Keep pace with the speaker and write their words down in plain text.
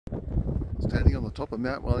Standing on the top of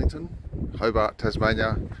Mount Wellington, Hobart,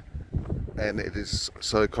 Tasmania, and it is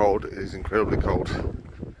so cold, it is incredibly cold.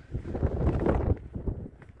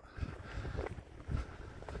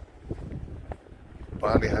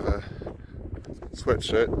 I only have a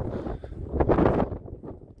sweatshirt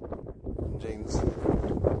and jeans.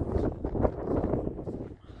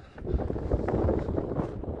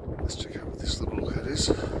 Let's check out what this little lookout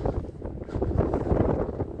is.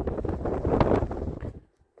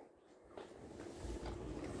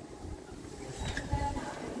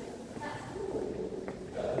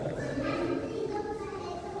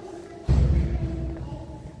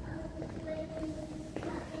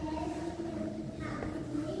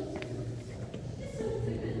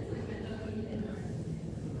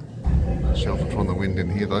 Sheltered from the wind in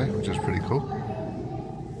here though, which is pretty cool.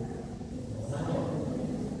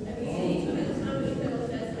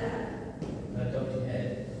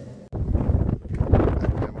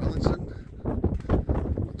 Mount Wellington,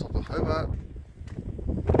 on top of Hobart.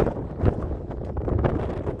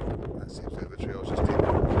 That seems to be the tree I was just in.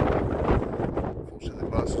 Unfortunately the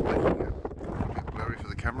glass is making it a bit blurry for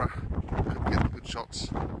the camera. Couldn't get the good shots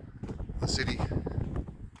of the city.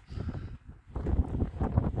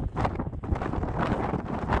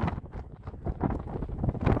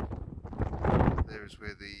 Is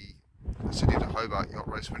where the City to Hobart Yacht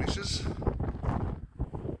Race finishes.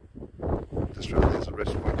 Just around there's the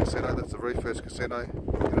Wrest casino, that's the very first casino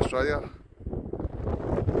in Australia.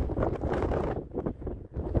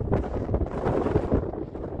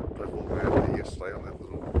 Drove all around there yesterday on that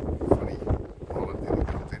little funny island thing that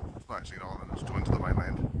comes in. It's not actually an island, it's joined to the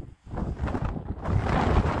mainland.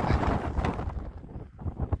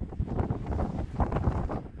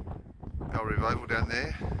 Bellerive Oval down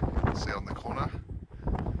there, you can see on the corner.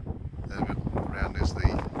 A bit around is the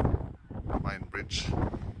main bridge.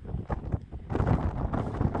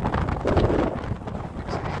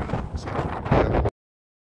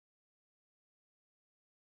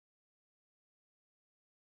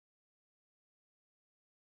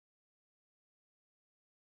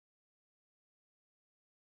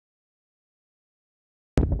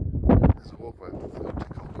 There's a walkway with the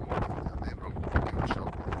down there, but I'll give it a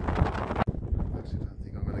shot. I actually don't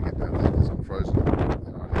think I'm going to get down there because I'm frozen.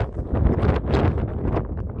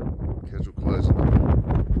 Casual clothes and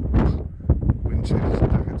wind cheaters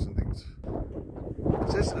and jackets and things.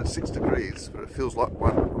 It says that it's 6 degrees, but it feels like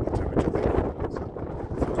 1 on the temperature thing. So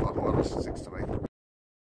it feels like -6 to me.